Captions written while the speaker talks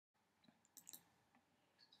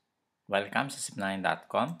Welcome sa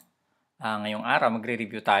sip9.com. Ngayong araw,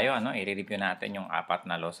 magre-review tayo. I-review natin yung 4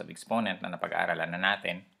 na laws of exponent na napag-aaralan na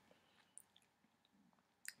natin.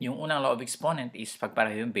 Yung unang law of exponent is pag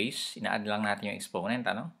pareho yung base, ina-add lang natin yung exponent.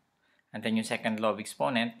 And then yung second law of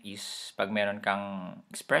exponent is pag meron kang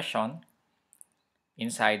expression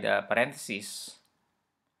inside the parenthesis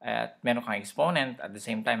at meron kang exponent, at the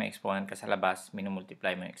same time may exponent ka sa labas,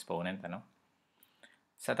 minumultiply mo yung exponent.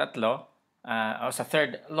 Sa sa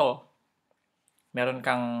third law, meron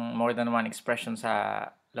kang more than one expression sa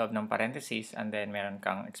loob ng parentheses and then meron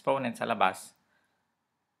kang exponent sa labas,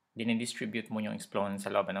 dinidistribute mo yung exponent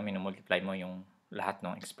sa loob, minumultiply mo yung lahat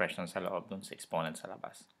ng expression sa loob dun sa exponent sa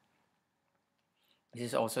labas.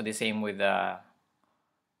 This is also the same with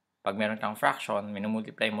pag meron kang fraction,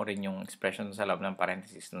 minumultiply mo rin yung expression sa loob ng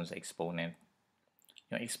parentheses dun sa exponent.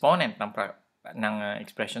 Yung exponent ng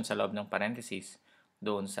expression sa loob ng parentheses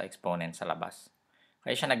doon sa exponent sa labas.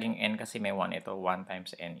 Kaya siya naging n kasi may 1 ito. 1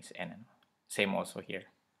 times n is n. Same also here.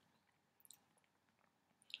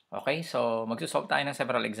 Okay, so magsusolve tayo ng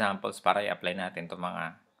several examples para i-apply natin itong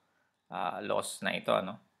mga laws na ito.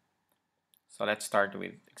 So let's start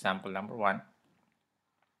with example number 1.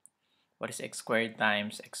 What is x squared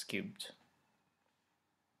times x cubed?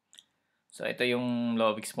 So ito yung law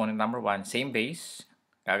of exponent number 1. Same base.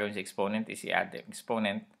 Gagawin sa exponent is i-add the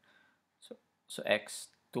exponent. So x,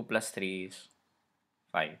 2 plus 3 is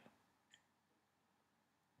 5.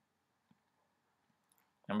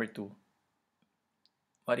 Number 2.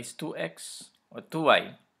 What is 2x? O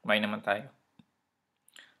 2y. Y naman tayo.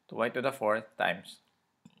 2y to the 4th times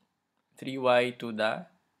 3y to the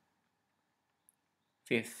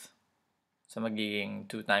 5th. So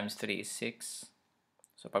magiging 2 times 3 is 6.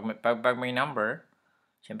 So pag may number,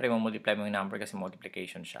 syempre multiply mo yung number kasi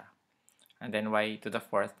multiplication siya. And then y to the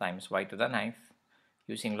 4th times y to the 9th.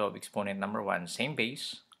 Using law of exponent number 1, same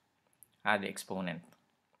base, add the exponent.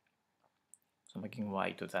 So maging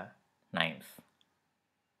y to the 9th.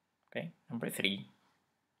 Okay, number 3.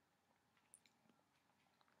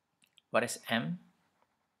 What is m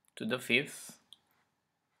to the 5th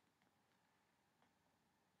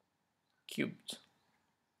cubed?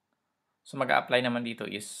 So mag-a-apply naman dito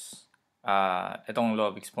is itong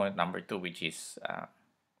law of exponent number 2, which is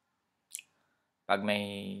pag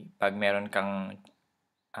meron kang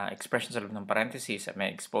expression sa loob ng parentheses at may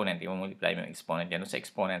exponent, i-multiply mo yung exponent yan sa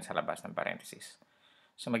exponent sa labas ng parentheses.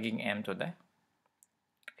 So maging m to the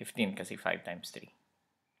 15 kasi 5 times 3.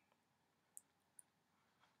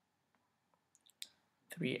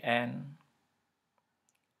 3n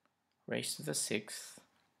raised to the 6th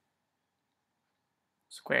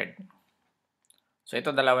squared. So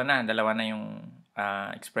ito dalawa na yung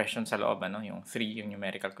expression sa loob, yung 3 yung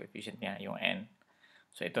numerical coefficient niya, yung n.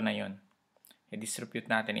 So ito na yun. I-distribute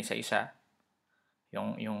natin isa-isa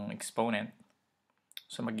yung exponent.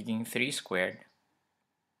 So magiging 3 squared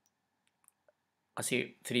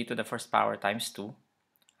kasi 3 to the first power times 2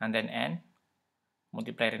 and then n,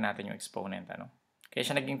 multiply rin natin yung exponent. Kaya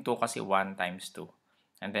siya naging 2 kasi 1 times 2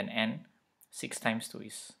 and then n, 6 times 2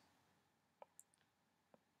 is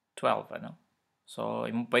 12. So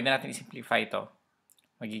pwede natin i-simplify ito.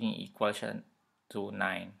 Magiging equal siya to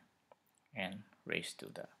 9n raised to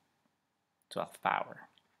the 12th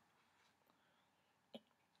power.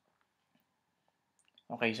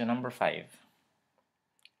 Okay, so number 5.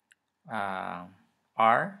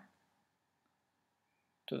 R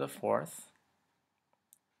to the 4th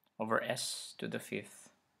over s to the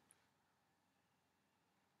 5th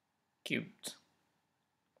cubed.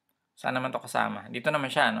 Saan naman to kasama? Dito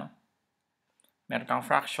naman siya, Meron kang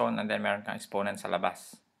fraction and then meron kang exponent sa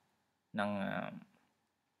labas ng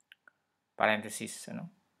parentheses,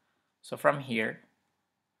 So from here,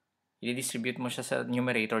 i-distribute mo siya sa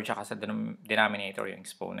numerator tsaka sa denominator yung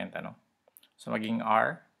exponent, So maging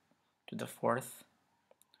r to the 4th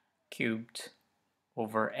cubed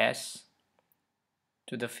over s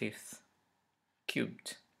to the 5th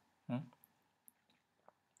cubed.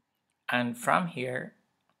 And from here,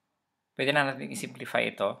 pwede na natin i-simplify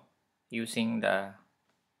ito using the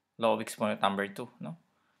law of exponent number 2,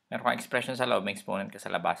 Meron kang expression sa loob, may exponent ka sa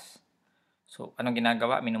labas. So, anong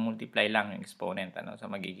ginagawa? Minumultiply lang yung exponent,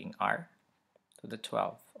 So, magiging r to the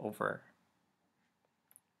 12th over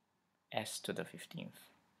s to the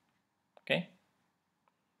 15th. Okay?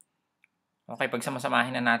 Okay,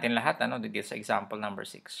 pagsamasamahin na natin lahat, dito sa example number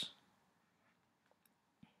 6.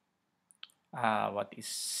 What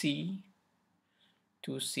is c?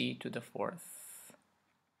 2c to the 4th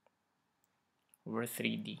over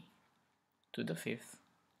 3d to the 5th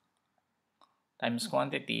times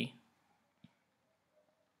quantity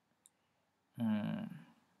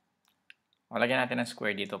O, lagyan natin ng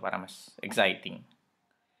square dito para mas exciting.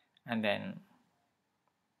 And then,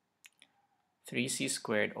 3c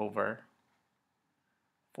squared over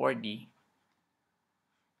 4d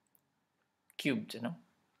cubed, ano?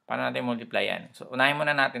 Paano natin multiply yan? So, unahin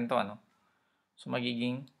muna natin to, ano? So,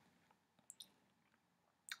 magiging,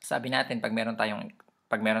 sabi natin, pag meron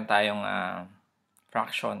tayong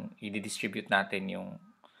fraction, i-distribute natin yung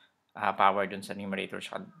power dun sa numerator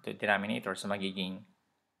at denominator. So, magiging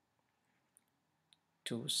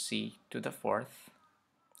 2c to the 4th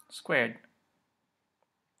squared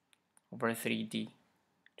over 3d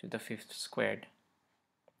to the 5th squared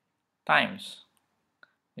times,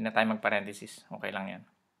 hindi na tayo mag-parenthesis, okay lang yan.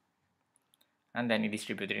 And then,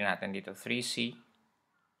 i-distribute rin natin dito, 3c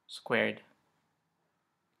squared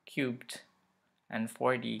cubed and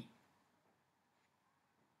 4d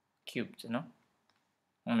cubed, ano?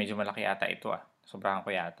 Medyo malaki yata ito, sobrahan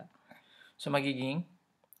ko yata. So, magiging,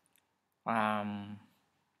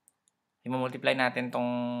 i-multiply natin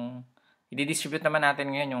i-distribute naman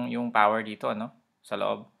natin ngayon yung power dito, ano? Sa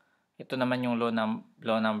loob. Ito naman yung law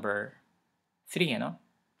number 3, ano?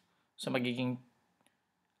 So, magiging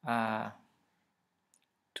 2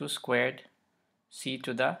 squared c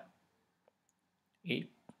to the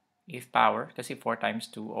 8th power, kasi 4 times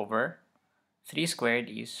 2 over 3 squared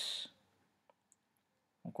is,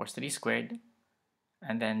 of course, 3 squared,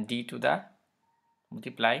 and then d to the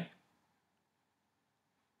multiply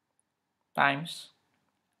times,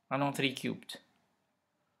 anong 3 cubed?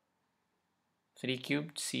 3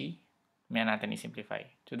 cubed c, may natin i-simplify,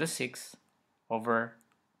 to the 6th over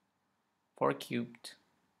 4 cubed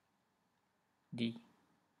d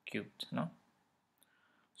cubed, no?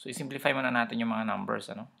 So, i-simplify muna natin yung mga numbers,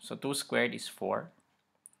 ano? So, 2 squared is 4,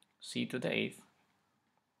 c to the 8th,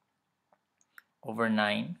 over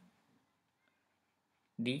 9,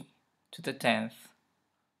 d to the 10th,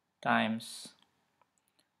 times,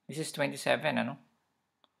 this is 27, ano?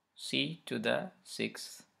 C to the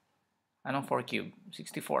 6th, anong 4 cubed?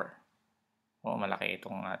 64. O, malaki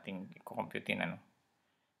itong ating i-computein, ano?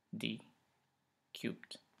 d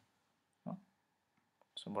cubed.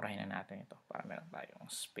 So, burahin na natin ito para meron tayong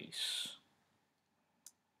space.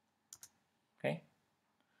 Okay?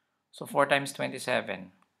 So, 4 times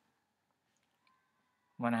 27,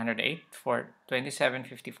 108. 27,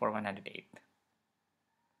 54, 108.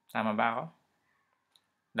 Tama ba ako?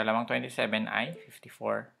 Dalawang 27 ay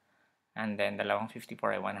 54, and then dalawang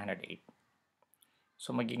 54 ay 108.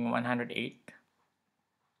 So, maging 108,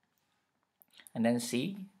 and then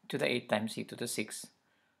c to the 8 times c to the 6,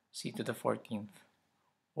 c to the 14th,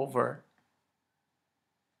 over,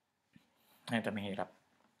 ito mahirap.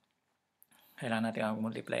 Kailangan natin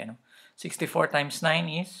mag-multiply, ano? 64 times 9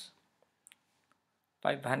 is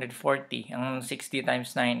 540. Ang 60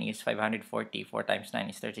 times 9 is 540. 4 times 9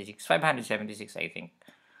 is 36. 576, I think.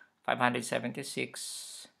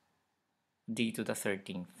 576 d to the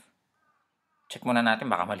 13th. Check muna natin,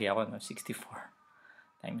 baka mali ako, no? 64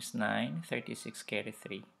 times 9, 36 carry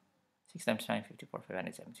 3. 6 times 9, 54,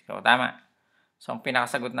 576. So, tama. So, ang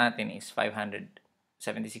pinakasagot natin is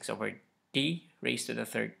 576 over d raised to the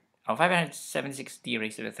 3rd. 576d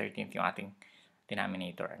raised to the 13th yung ating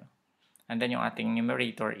denominator. Ano? And then yung ating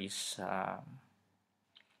numerator is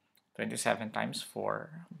 27 times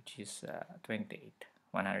 4, which is 28.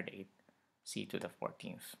 108 c to the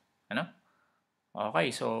 14th. Ano? Okay,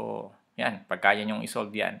 so yan. Pagka yan yung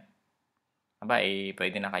isolve yan,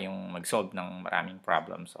 pwede na kayong mag-solve ng maraming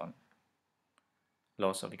problems on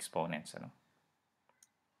laws of exponents. Ano?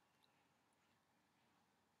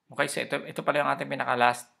 Okay, so ito pala yung ating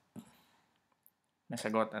pinaka-last na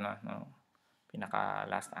sagot,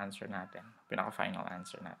 pinaka-last answer natin, pinaka-final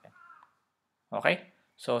answer natin. Okay?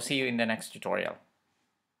 So, see you in the next tutorial.